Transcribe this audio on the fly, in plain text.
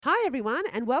Hi everyone,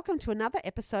 and welcome to another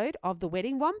episode of The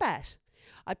Wedding Wombat.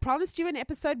 I promised you an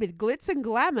episode with glitz and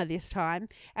glamour this time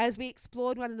as we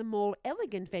explored one of the more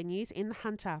elegant venues in the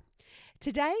Hunter.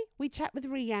 Today we chat with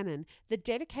Rhiannon, the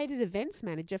dedicated events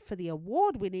manager for the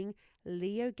award-winning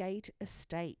Leogate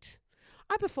Estate.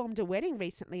 I performed a wedding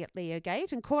recently at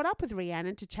Leogate and caught up with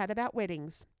Rhiannon to chat about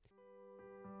weddings.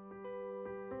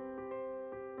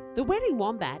 The Wedding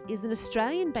Wombat is an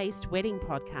Australian-based wedding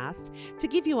podcast to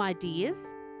give you ideas,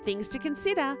 things to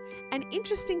consider, and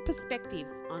interesting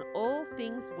perspectives on all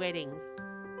things weddings.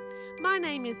 My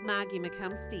name is Margie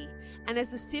McCumsty, and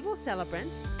as a civil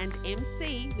celebrant and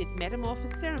MC with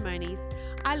Metamorphosis Ceremonies,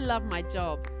 I love my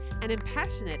job and am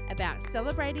passionate about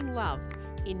celebrating love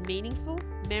in meaningful,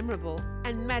 memorable,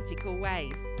 and magical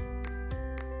ways.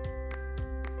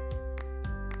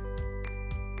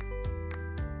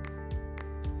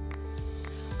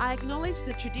 I acknowledge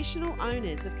the traditional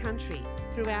owners of country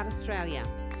throughout Australia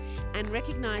and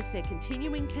recognise their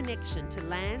continuing connection to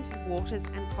land, waters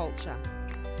and culture.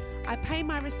 I pay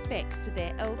my respects to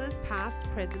their elders past,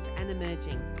 present and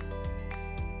emerging.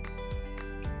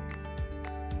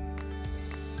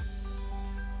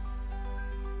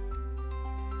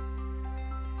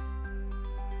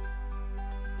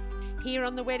 Here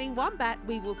on The Wedding Wombat,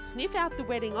 we will sniff out the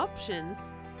wedding options,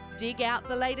 dig out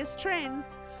the latest trends,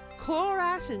 claw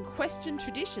at and question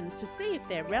traditions to see if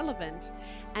they're relevant,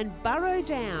 and burrow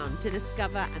down to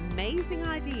discover amazing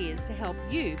ideas to help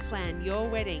you plan your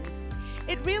wedding.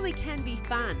 It really can be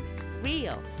fun,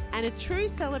 real, and a true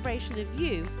celebration of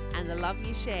you and the love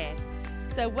you share.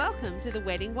 So welcome to the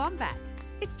Wedding Wombat.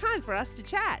 It's time for us to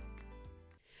chat.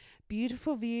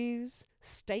 Beautiful views,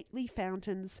 stately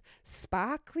fountains,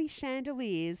 sparkly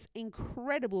chandeliers,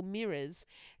 incredible mirrors,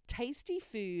 tasty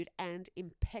food and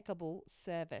impeccable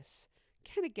service.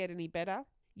 Can it get any better?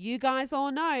 You guys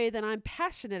all know that I'm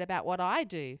passionate about what I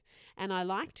do, and I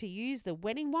like to use the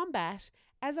Wedding Wombat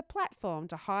as a platform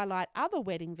to highlight other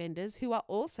wedding vendors who are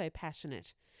also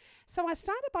passionate. So I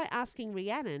started by asking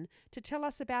Rhiannon to tell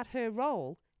us about her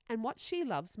role and what she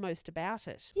loves most about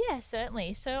it. Yeah,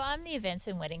 certainly. So I'm the events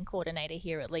and wedding coordinator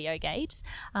here at Leogate,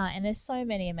 and there's so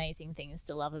many amazing things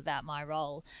to love about my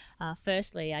role.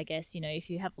 Firstly, I guess, if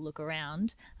you have a look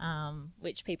around,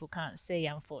 which people can't see,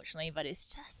 unfortunately, but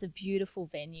it's just a beautiful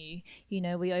venue.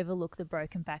 We overlook the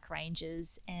Broken Back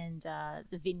Ranges and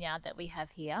the vineyard that we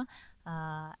have here.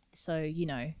 So,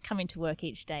 coming to work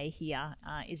each day here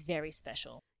is very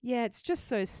special. Yeah, it's just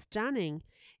so stunning.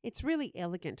 It's really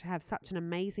elegant to have such an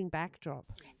amazing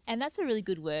backdrop. And that's a really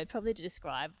good word probably to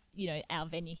describe, our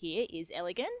venue here is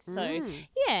elegant. So,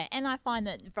 yeah, and I find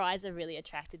that brides are really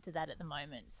attracted to that at the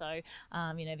moment. So,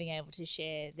 being able to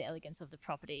share the elegance of the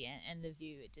property and the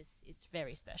view, it's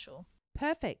very special.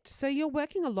 Perfect. So you're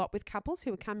working a lot with couples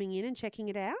who are coming in and checking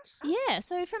it out? Yeah,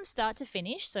 so from start to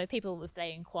finish. So people, if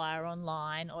they inquire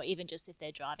online or even just if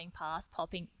they're driving past,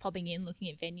 popping in, looking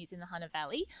at venues in the Hunter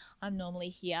Valley, I'm normally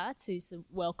here to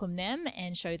welcome them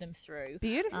and show them through.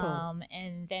 Beautiful.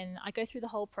 And then I go through the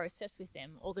whole process with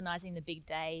them, organising the big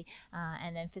day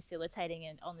and then facilitating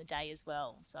it on the day as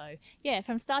well. So, yeah,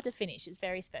 from start to finish, it's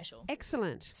very special.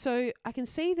 Excellent. So I can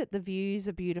see that the views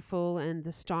are beautiful and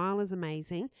the style is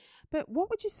amazing. But what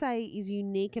would you say is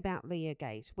unique about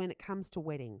Leogate when it comes to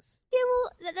weddings? Yeah,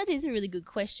 well, that is a really good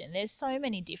question. There's so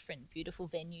many different beautiful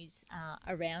venues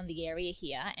around the area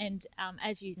here. And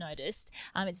as you noticed,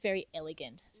 it's very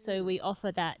elegant. So we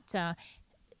offer that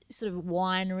sort of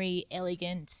winery,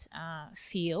 elegant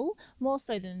feel, more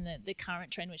so than the current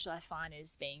trend, which I find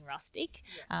is being rustic.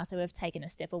 Yeah. So we've taken a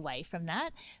step away from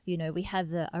that. We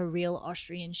have a real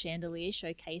Austrian chandelier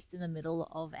showcased in the middle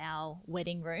of our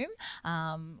wedding room,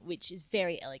 which is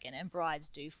very elegant, and brides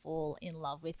do fall in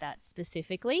love with that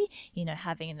specifically.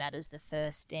 Having that as the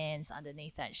first dance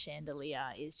underneath that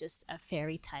chandelier is just a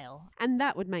fairy tale. And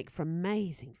that would make for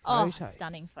amazing photos. Oh,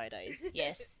 stunning photos.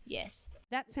 Yes, yes.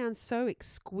 That sounds so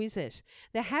exquisite.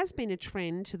 There has been a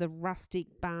trend to the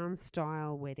rustic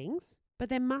barn-style weddings, but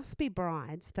there must be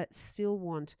brides that still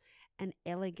want an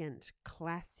elegant,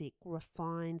 classic,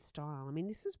 refined style. I mean,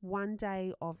 this is one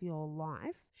day of your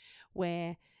life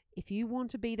where if you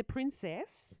want to be the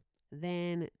princess,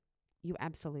 then you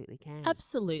absolutely can.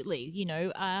 Absolutely.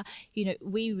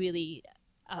 We really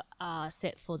are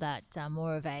set for that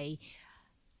more of a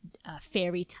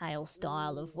fairy tale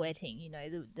style of wedding.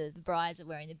 The brides are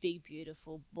wearing the big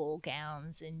beautiful ball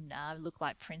gowns and look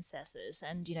like princesses,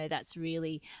 and that's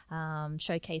really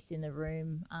showcased in the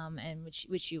room, and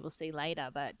which you will see later.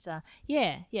 But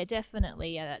yeah,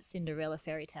 definitely that Cinderella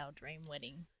fairy tale dream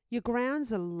wedding. Your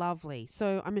grounds are lovely.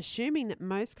 So I'm assuming that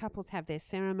most couples have their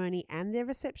ceremony and their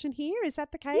reception here. Is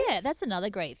that the case? Yeah, that's another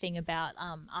great thing about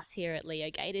us here at Leo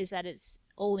Gate is that it's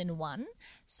all in one.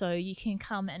 So you can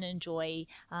come and enjoy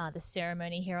the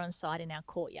ceremony here on site in our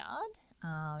courtyard.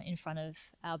 In front of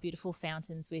our beautiful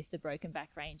fountains with the broken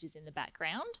back ranges in the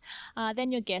background.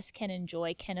 Then your guests can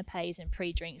enjoy canapes and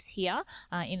pre-drinks here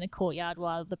in the courtyard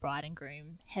while the bride and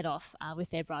groom head off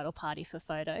with their bridal party for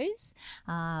photos,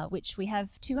 which we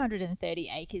have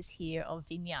 230 acres here of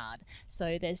vineyard.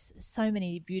 So there's so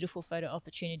many beautiful photo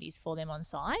opportunities for them on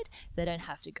site. They don't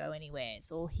have to go anywhere.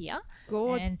 It's all here.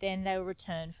 Good. And then they will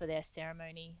return for their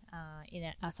ceremony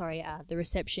the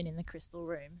reception in the Crystal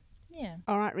Room. Yeah.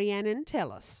 All right, Rhiannon,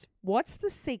 tell us, what's the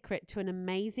secret to an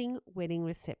amazing wedding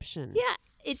reception? Yeah,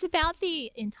 it's about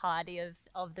the entirety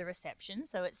of the reception.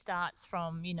 So it starts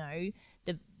from,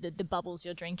 the bubbles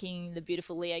you're drinking, the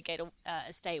beautiful Leo Gate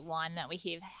estate wine that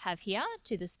we have here,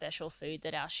 to the special food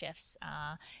that our chefs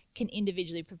can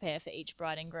individually prepare for each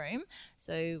bride and groom.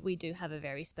 So we do have a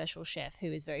very special chef who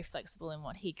is very flexible in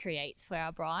what he creates for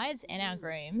our brides and our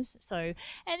grooms. So,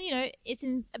 and it's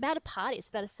about a party. It's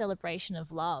about a celebration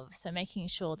of love. So making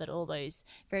sure that all those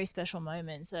very special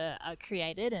moments are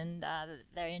created and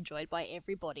they're enjoyed by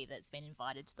everybody that's been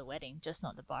invited to the wedding, just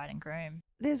not the bride and groom.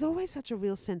 There's always such a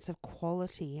real sense of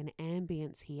quality and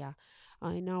ambience here.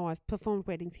 I know I've performed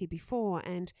weddings here before,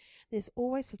 and there's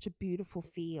always such a beautiful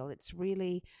feel. It's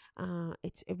really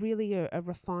a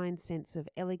refined sense of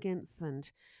elegance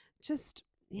and just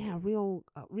real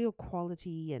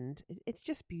quality, and it's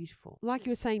just beautiful. Like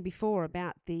you were saying before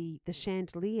about the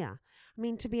chandelier. I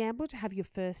mean, to be able to have your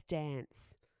first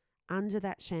dance under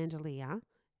that chandelier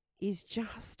is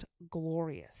just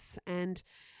glorious, and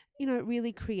it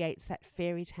really creates that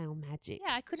fairy tale magic.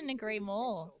 Yeah, I couldn't agree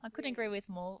more. I couldn't agree with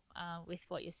more with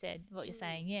what you said, what you're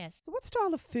saying, yes. So what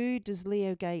style of food does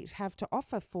Leo Gate have to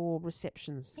offer for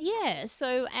receptions? Yeah,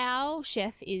 so our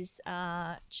chef is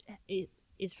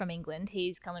from England.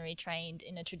 He's culinary trained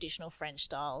in a traditional French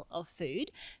style of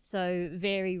food. So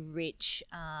very rich,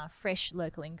 fresh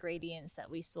local ingredients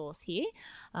that we source here.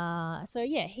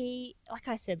 He, like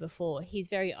I said before, he's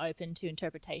very open to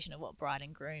interpretation of what bride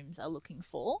and grooms are looking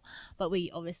for. But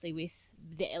we obviously, with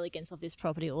the elegance of this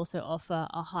property, also offer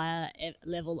a higher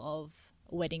level of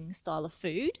wedding style of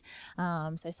food.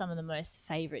 So some of the most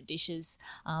favourite dishes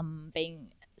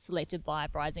being selected by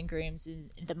brides and grooms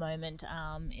at the moment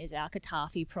is our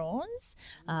katafi prawns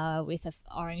with an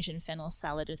orange and fennel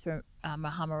salad with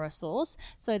mahamara sauce.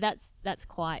 So that's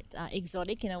quite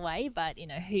exotic in a way, but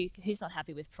who's not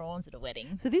happy with prawns at a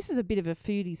wedding? So this is a bit of a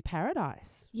foodie's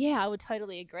paradise. Yeah, I would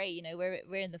totally agree.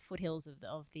 We're in the foothills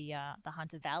of the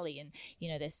Hunter Valley, and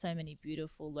there's so many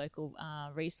beautiful local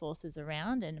resources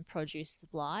around and produce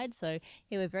supplied. So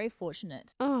yeah, we're very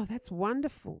fortunate. Oh, that's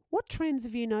wonderful. What trends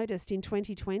have you noticed in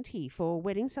 2020 for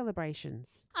wedding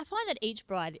celebrations? I find that each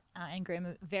bride and groom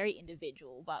are very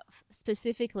individual, but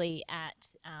specifically at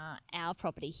our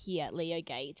property here at Leo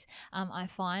Gate, I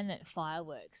find that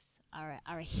fireworks are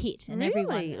a hit. And really?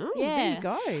 Everyone, oh, yeah, there you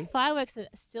go. Fireworks are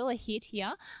still a hit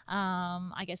here.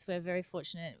 I guess we're very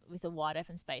fortunate with the wide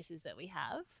open spaces that we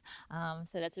have.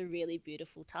 So that's a really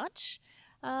beautiful touch.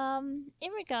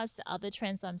 In regards to other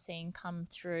trends I'm seeing come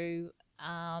through,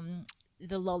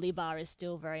 the lolly bar is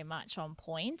still very much on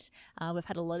point. We've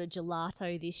had a lot of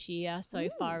gelato this year so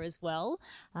far as well.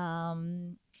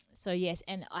 So yes,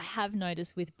 and I have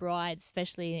noticed with brides,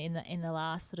 especially in the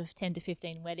last sort of 10 to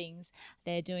 15 weddings,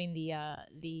 they're doing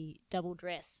the double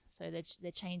dress. So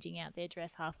they're changing out their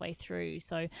dress halfway through.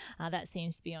 So that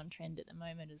seems to be on trend at the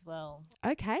moment as well.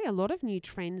 Okay, a lot of new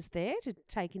trends there to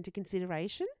take into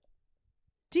consideration.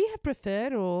 Do you have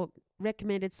preferred or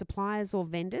recommended suppliers or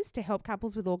vendors to help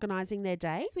couples with organising their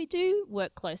day? Yes, we do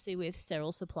work closely with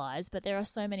several suppliers, but there are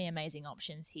so many amazing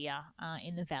options here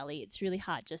in the valley. It's really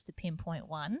hard just to pinpoint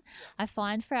one. I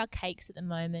find for our cakes at the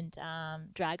moment,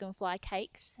 Dragonfly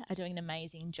Cakes are doing an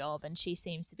amazing job, and she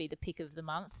seems to be the pick of the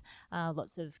month.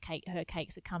 Lots of her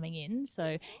cakes are coming in.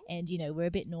 So, and we're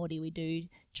a bit naughty. We do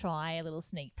try a little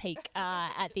sneak peek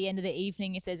at the end of the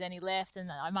evening if there's any left,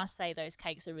 and I must say those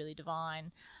cakes are really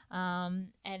divine. And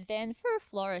then for a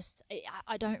florist,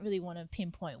 I don't really want to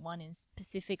pinpoint one in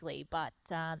specifically, but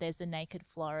there's the Naked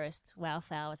Florist, Wow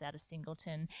Flowers out of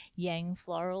Singleton, Yang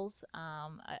Florals are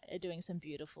doing some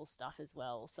beautiful stuff as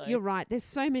well. So you're right. There's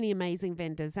so many amazing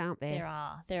vendors out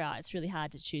there. There are. It's really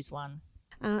hard to choose one.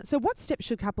 So what steps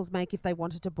should couples make if they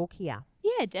wanted to book here?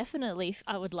 Yeah, definitely.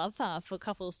 I would love for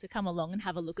couples to come along and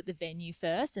have a look at the venue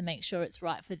first and make sure it's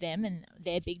right for them and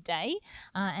their big day.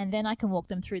 And then I can walk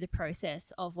them through the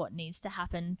process of what needs to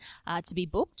happen to be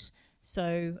booked.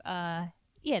 So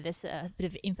yeah, there's a bit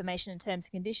of information and terms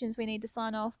and conditions we need to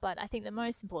sign off, but I think the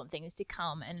most important thing is to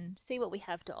come and see what we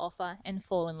have to offer and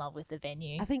fall in love with the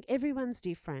venue. I think everyone's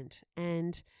different,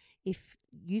 and if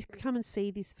you come and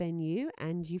see this venue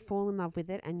and you fall in love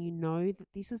with it and you know that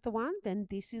this is the one, then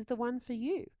this is the one for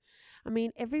you. I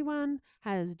mean, everyone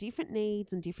has different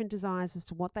needs and different desires as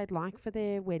to what they'd like for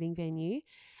their wedding venue.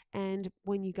 And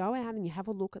when you go out and you have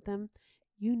a look at them,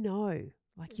 you know,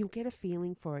 like you'll get a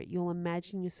feeling for it. You'll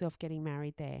imagine yourself getting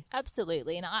married there.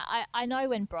 Absolutely, and I know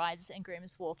when brides and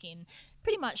grooms walk in,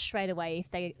 pretty much straight away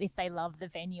if they love the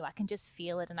venue, I can just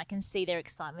feel it and I can see their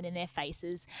excitement in their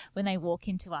faces when they walk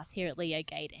into us here at Leo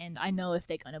Gate, and I know if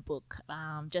they're going to book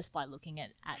just by looking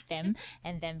at them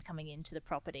and them coming into the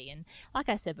property. And like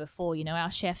I said before, you know, our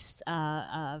chefs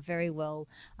are very well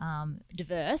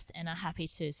diverse and are happy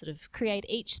to sort of create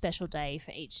each special day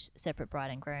for each separate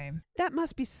bride and groom. That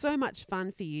must be so much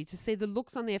fun for you to see the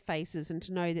looks on their faces and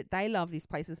to know that they love this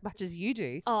place as much as you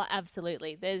do. Oh,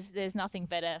 absolutely. There's nothing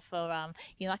better for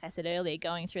you know, like I said earlier,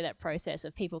 going through that process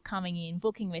of people coming in,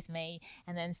 booking with me,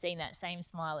 and then seeing that same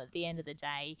smile at the end of the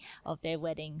day of their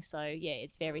wedding. So yeah,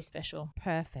 it's very special.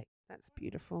 Perfect. That's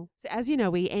beautiful. So as you know,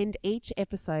 we end each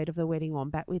episode of the Wedding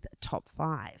Wombat with top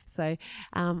 5. So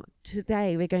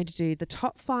today we're going to do the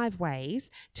top 5 ways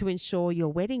to ensure your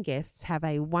wedding guests have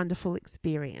a wonderful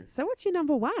experience. So what's your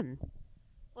number 1?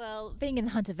 Well, being in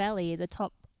the Hunter Valley, the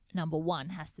top number 1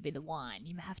 has to be the wine.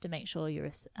 You have to make sure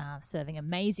you're serving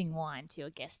amazing wine to your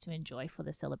guests to enjoy for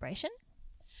the celebration.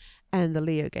 And the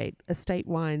Leo Gate estate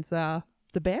wines are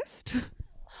the best?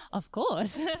 Of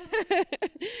course.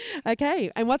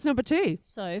 Okay, and what's number 2?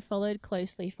 So followed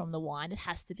closely from the wine, it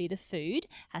has to be the food,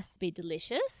 has to be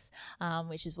delicious,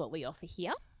 which is what we offer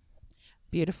here.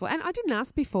 Beautiful. And I didn't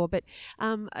ask before, but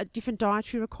different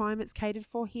dietary requirements catered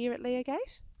for here at Leo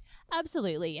Gate?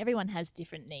 Absolutely. Everyone has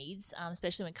different needs,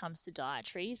 especially when it comes to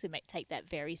dietaries. We take that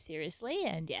very seriously,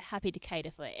 and yeah, happy to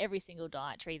cater for every single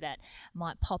dietary that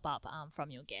might pop up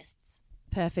from your guests.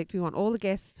 Perfect. We want all the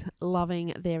guests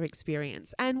loving their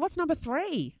experience. And what's number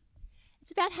 3?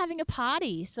 It's about having a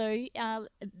party. So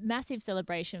massive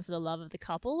celebration for the love of the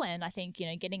couple. And I think, you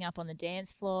know, getting up on the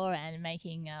dance floor and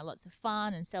making lots of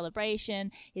fun and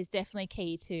celebration is definitely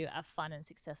key to a fun and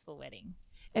successful wedding.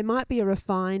 It might be a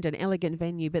refined and elegant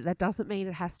venue, but that doesn't mean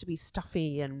it has to be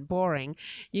stuffy and boring.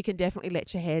 You can definitely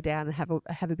let your hair down and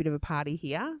have a bit of a party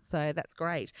here. So that's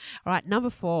great. All right, number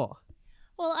 4.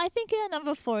 Well, I think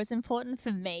number 4 is important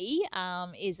for me,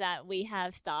 is that we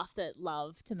have staff that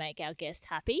love to make our guests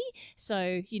happy.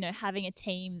 So, you know, having a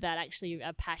team that actually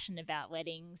are passionate about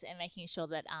weddings and making sure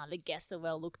that the guests are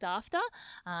well looked after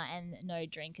and no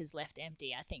drink is left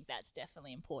empty. I think that's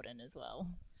definitely important as well.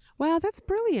 Wow, that's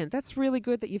brilliant. That's really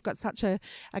good that you've got such a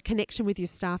connection with your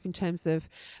staff in terms of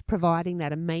providing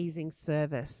that amazing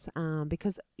service,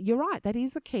 because you're right, that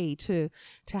is the key to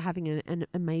having an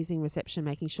amazing reception,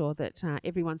 making sure that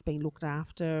everyone's being looked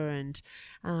after and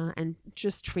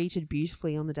just treated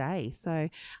beautifully on the day. So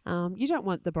you don't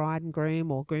want the bride and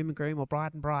groom or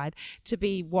bride and bride to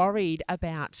be worried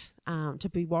about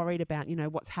you know,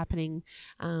 what's happening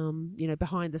you know,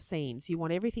 behind the scenes. You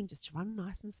want everything just to run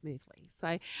nice and smoothly.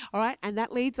 So all right, and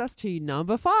that leads us to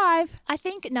number 5. I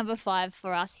think number 5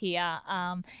 for us here,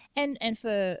 and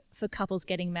for couples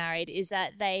getting married, is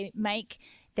that they make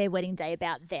their wedding day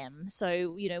about them.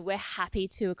 So, you know, we're happy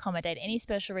to accommodate any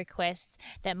special requests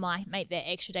that might make their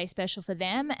extra day special for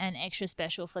them and extra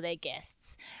special for their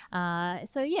guests.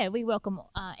 So, yeah, we welcome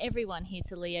everyone here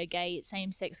to Leo Gate.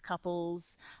 Same-sex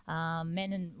couples,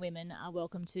 men and women are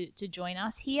welcome to join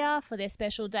us here for their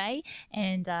special day.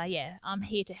 And, yeah, I'm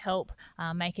here to help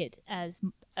make it as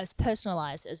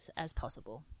personalised as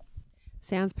possible.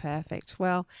 Sounds perfect.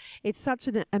 Well, it's such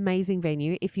an amazing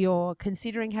venue. If you're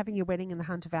considering having your wedding in the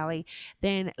Hunter Valley,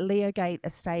 then Leo Gate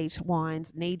Estate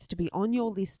Wines needs to be on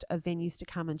your list of venues to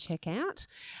come and check out,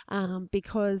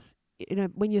 because you know,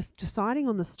 when you're deciding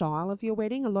on the style of your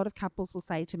wedding, a lot of couples will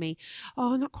say to me,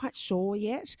 "Oh, I'm not quite sure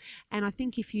yet." And I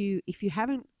think if you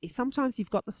haven't, sometimes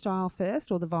you've got the style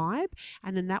first or the vibe,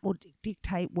 and then that will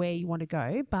dictate where you want to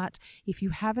go. But if you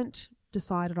haven't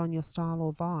decided on your style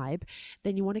or vibe,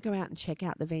 then you want to go out and check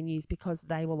out the venues, because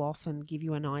they will often give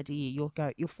you an idea.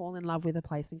 You'll fall in love with a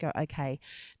place and go, okay,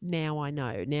 now I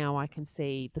know, now I can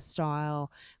see the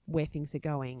style, where things are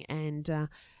going, and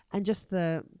just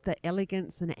the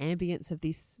elegance and ambience of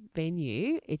this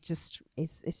venue. It's just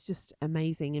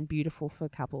amazing and beautiful for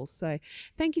couples. So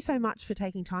thank you so much for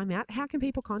taking time out. How can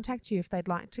people contact you if they'd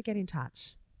like to get in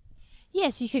touch?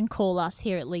 Yes, you can call us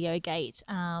here at Leo Gate.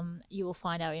 You will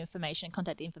find our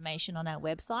contact information on our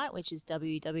website, which is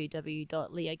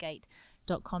www.leogate.com.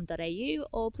 leogate.com.au,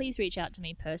 or please reach out to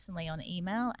me personally on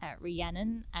email at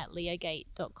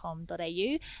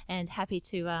rhiannon@leogate.com.au, and happy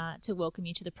to welcome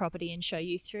you to the property and show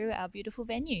you through our beautiful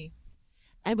venue.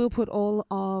 And we'll put all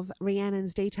of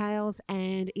Rhiannon's details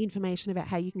and information about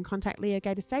how you can contact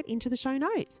Leogate Estate into the show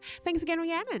notes. Thanks again,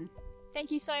 Rhiannon.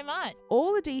 Thank you so much.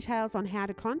 All the details on how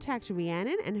to contact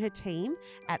Rhiannon and her team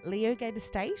at Leogate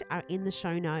Estate are in the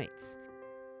show notes.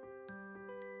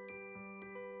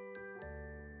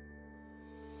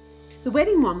 The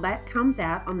Wedding Wombat comes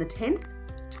out on the 10th,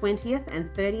 20th and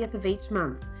 30th of each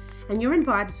month, and you're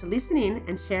invited to listen in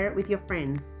and share it with your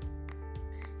friends.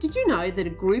 Did you know that a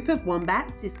group of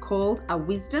wombats is called a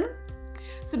wisdom?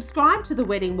 Subscribe to The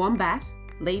Wedding Wombat,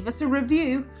 leave us a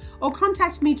review, or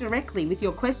contact me directly with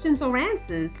your questions or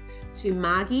answers to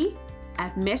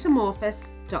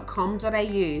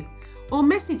margie@metamorphos.com.au, or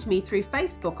message me through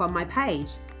Facebook on my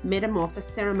page, Metamorphos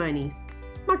Ceremonies.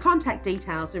 My contact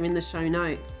details are in the show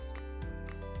notes.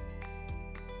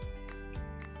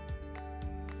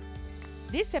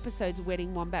 This episode's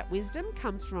Wedding Wombat wisdom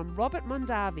comes from Robert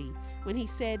Mondavi when he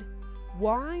said,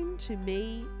 "Wine to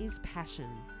me is passion.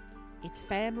 It's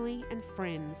family and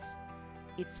friends.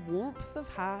 It's warmth of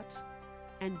heart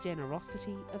and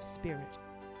generosity of spirit."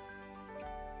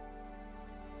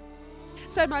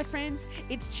 So my friends,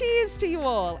 it's cheers to you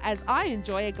all as I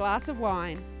enjoy a glass of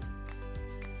wine.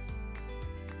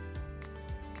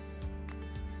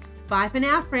 Bye for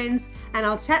now, friends, and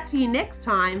I'll chat to you next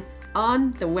time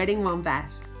on The Wedding Wombat.